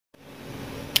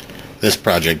This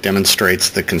project demonstrates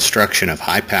the construction of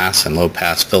high-pass and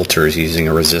low-pass filters using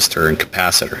a resistor and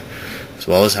capacitor, as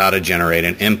well as how to generate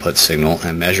an input signal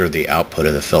and measure the output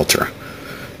of the filter.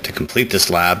 To complete this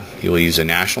lab, you will use a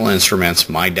National Instruments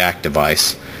MyDAQ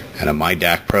device and a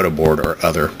MyDAQ protoboard or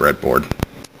other breadboard.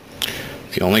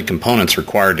 The only components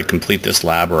required to complete this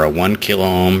lab are a 1 kilo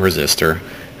ohm resistor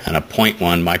and a 0.1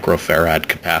 microfarad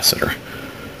capacitor.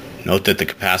 Note that the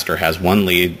capacitor has one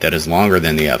lead that is longer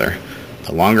than the other.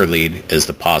 The longer lead is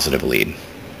the positive lead.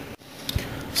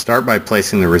 Start by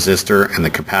placing the resistor and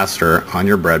the capacitor on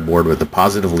your breadboard with the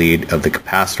positive lead of the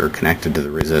capacitor connected to the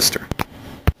resistor.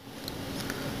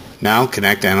 Now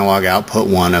connect analog output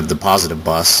 1 of the positive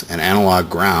bus and analog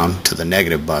ground to the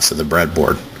negative bus of the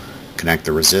breadboard. Connect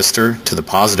the resistor to the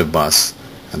positive bus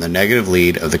and the negative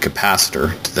lead of the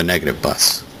capacitor to the negative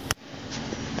bus.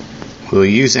 We will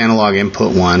use analog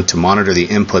input 1 to monitor the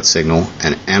input signal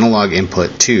and analog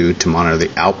input 2 to monitor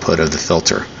the output of the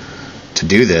filter. To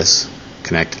do this,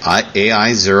 connect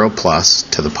AI0 plus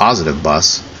to the positive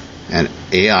bus and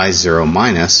AI0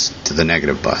 minus to the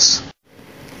negative bus.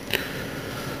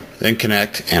 Then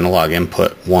connect analog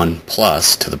input 1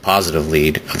 plus to the positive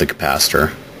lead of the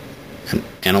capacitor and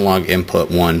analog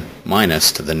input 1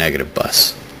 minus to the negative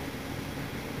bus.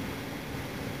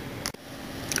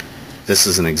 This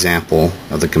is an example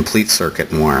of the complete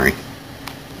circuit and wiring.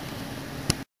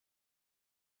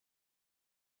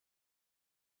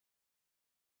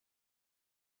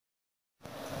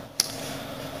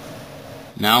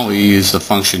 Now we use the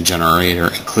function generator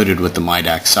included with the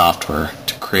MyDAQ software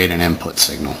to create an input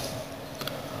signal.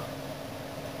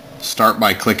 Start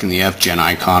by clicking the FGen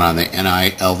icon on the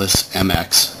NI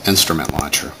MyDAQ instrument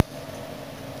launcher.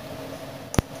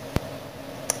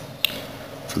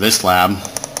 For this lab,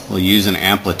 we'll use an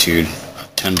amplitude of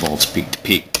 10 volts peak to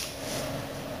peak.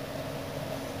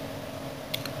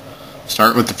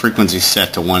 Start with the frequency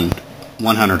set to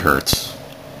 100 Hertz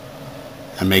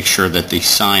and make sure that the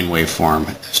sine waveform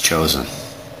is chosen.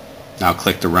 Now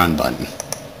click the Run button.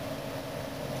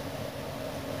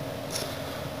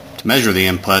 To measure the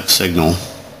input signal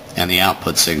and the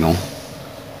output signal,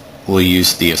 we'll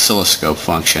use the oscilloscope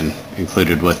function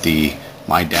included with the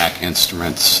MyDAQ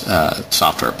Instruments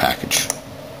software package.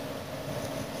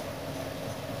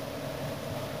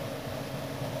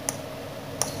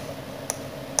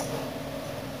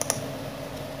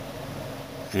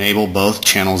 Enable both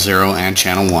channel 0 and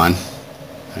channel 1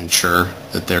 and ensure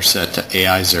that they're set to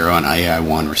AI0 and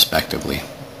AI1 respectively.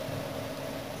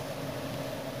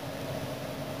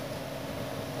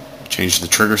 Change the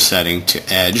trigger setting to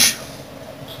edge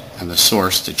and the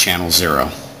source to channel 0.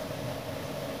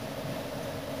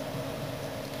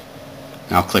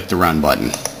 Now click the Run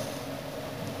button.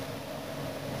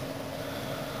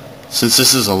 Since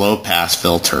this is a low pass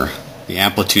filter, the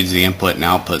amplitudes of the input and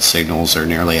output signals are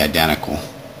nearly identical.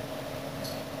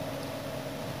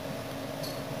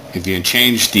 If you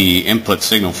change the input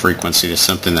signal frequency to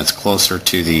something that's closer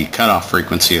to the cutoff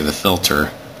frequency of the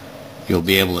filter, you'll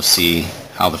be able to see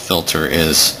how the filter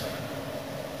is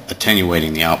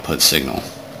attenuating the output signal.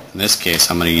 In this case,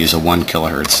 I'm going to use a 1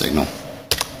 kilohertz signal.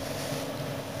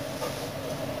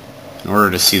 In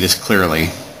order to see this clearly,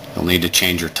 you'll need to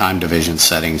change your time division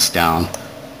settings down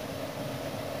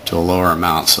to a lower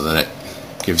amount so that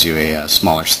it gives you a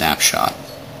smaller snapshot.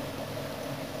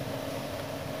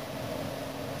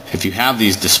 If you have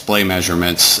these display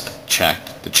measurements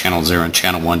checked, the channel 0 and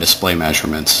channel 1 display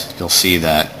measurements, you'll see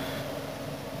that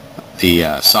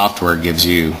the software gives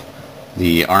you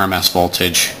the RMS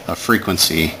voltage, a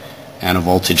frequency, and a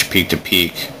voltage peak to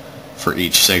peak for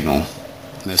each signal.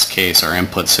 In this case, our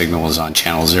input signal is on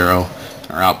channel 0,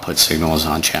 our output signal is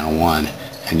on channel 1,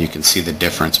 and you can see the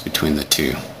difference between the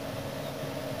two.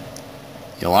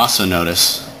 You'll also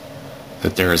notice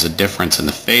that there is a difference in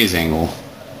the phase angle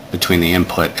between the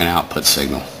input and output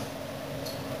signal.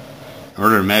 In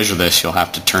order to measure this, you'll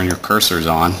have to turn your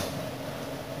cursors on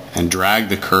and drag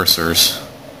the cursors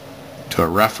to a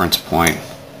reference point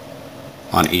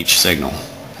on each signal.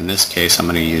 In this case, I'm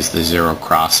going to use the 0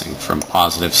 crossing from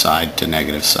positive side to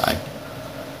negative side.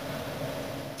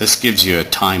 This gives you a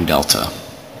time delta.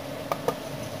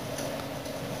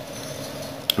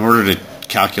 In order to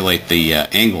calculate the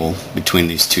angle between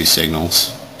these two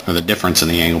signals, or the difference in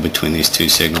the angle between these two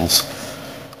signals,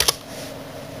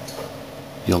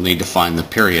 you'll need to find the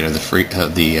period of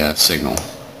the signal.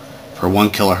 For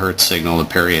 1 kilohertz signal, the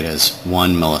period is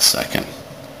 1 millisecond.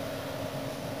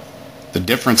 The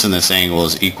difference in this angle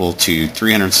is equal to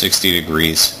 360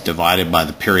 degrees divided by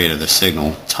the period of the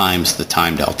signal times the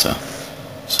time delta.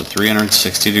 So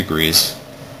 360 degrees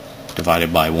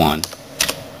divided by 1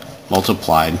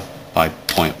 multiplied by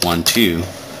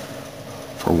 0.12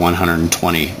 for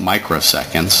 120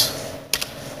 microseconds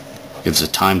gives a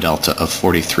time delta of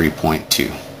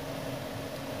 43.2.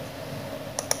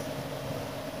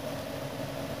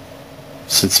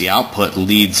 Since the output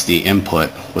leads the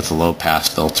input with a low pass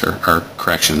filter, or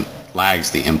correction,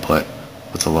 lags the input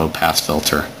with a low pass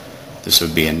filter, this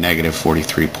would be a negative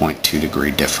 43.2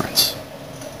 degree difference.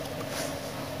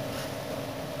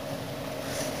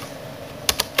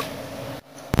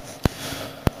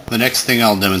 The next thing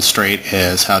I'll demonstrate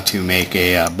is how to make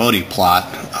a Bode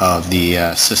plot of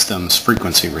the system's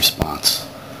frequency response.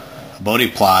 A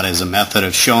Bode plot is a method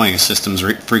of showing a system's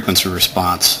frequency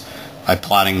response by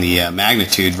plotting the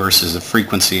magnitude versus the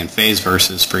frequency and phase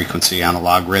versus frequency on a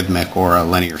logarithmic or a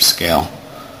linear scale.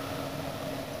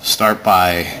 Start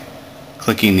by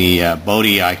clicking the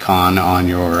Bode icon on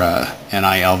your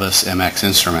NI Elvis MX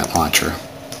instrument launcher.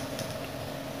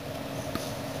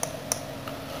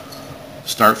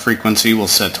 Start frequency will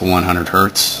set to 100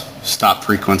 Hz, stop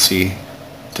frequency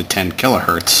to 10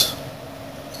 kilohertz.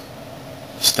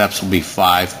 Steps will be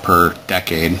 5 per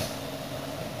decade.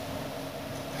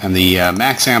 And the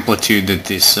max amplitude that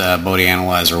this Bode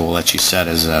analyzer will let you set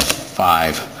is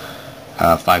 5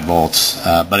 volts,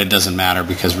 but it doesn't matter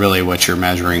because really what you're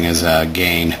measuring is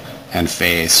gain and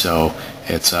phase, so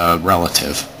it's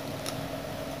relative.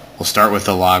 We'll start with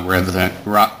the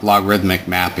logarithmic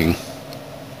mapping.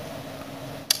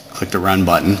 Click the Run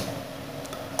button,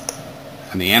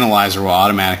 and the analyzer will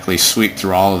automatically sweep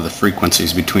through all of the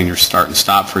frequencies between your start and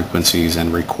stop frequencies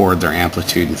and record their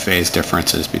amplitude and phase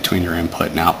differences between your input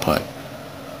and output.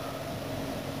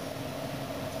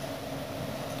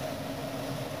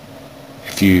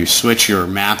 If you switch your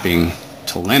mapping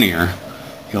to linear,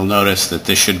 you'll notice that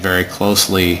this should very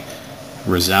closely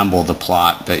resemble the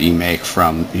plot that you make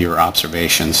from your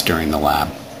observations during the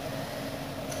lab.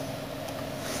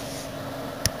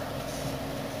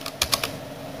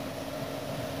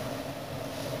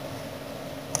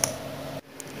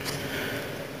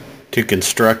 To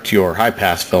construct your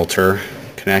high-pass filter,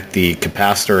 connect the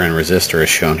capacitor and resistor as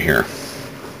shown here.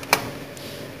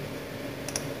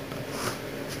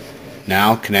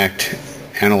 Now connect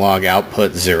analog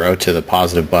output 0 to the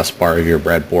positive bus bar of your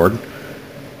breadboard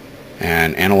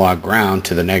and analog ground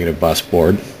to the negative bus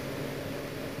board.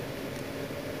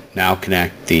 Now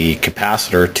connect the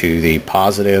capacitor to the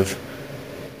positive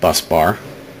bus bar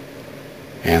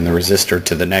and the resistor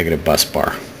to the negative bus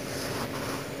bar.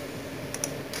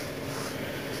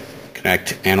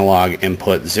 Connect analog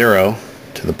input 0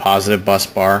 to the positive bus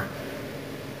bar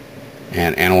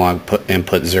and analog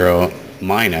input 0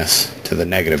 minus to the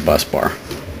negative bus bar.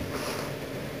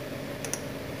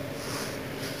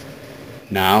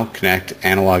 Now connect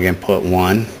analog input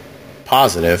 1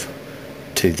 positive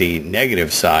to the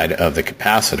negative side of the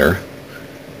capacitor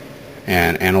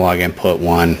and analog input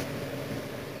 1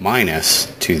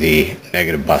 minus to the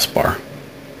negative bus bar.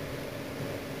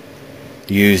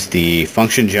 Use the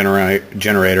function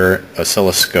generator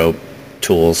oscilloscope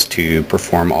tools to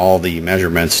perform all the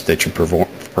measurements that you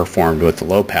performed with the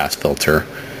low pass filter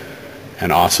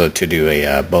and also to do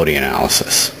a Bode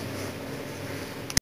analysis.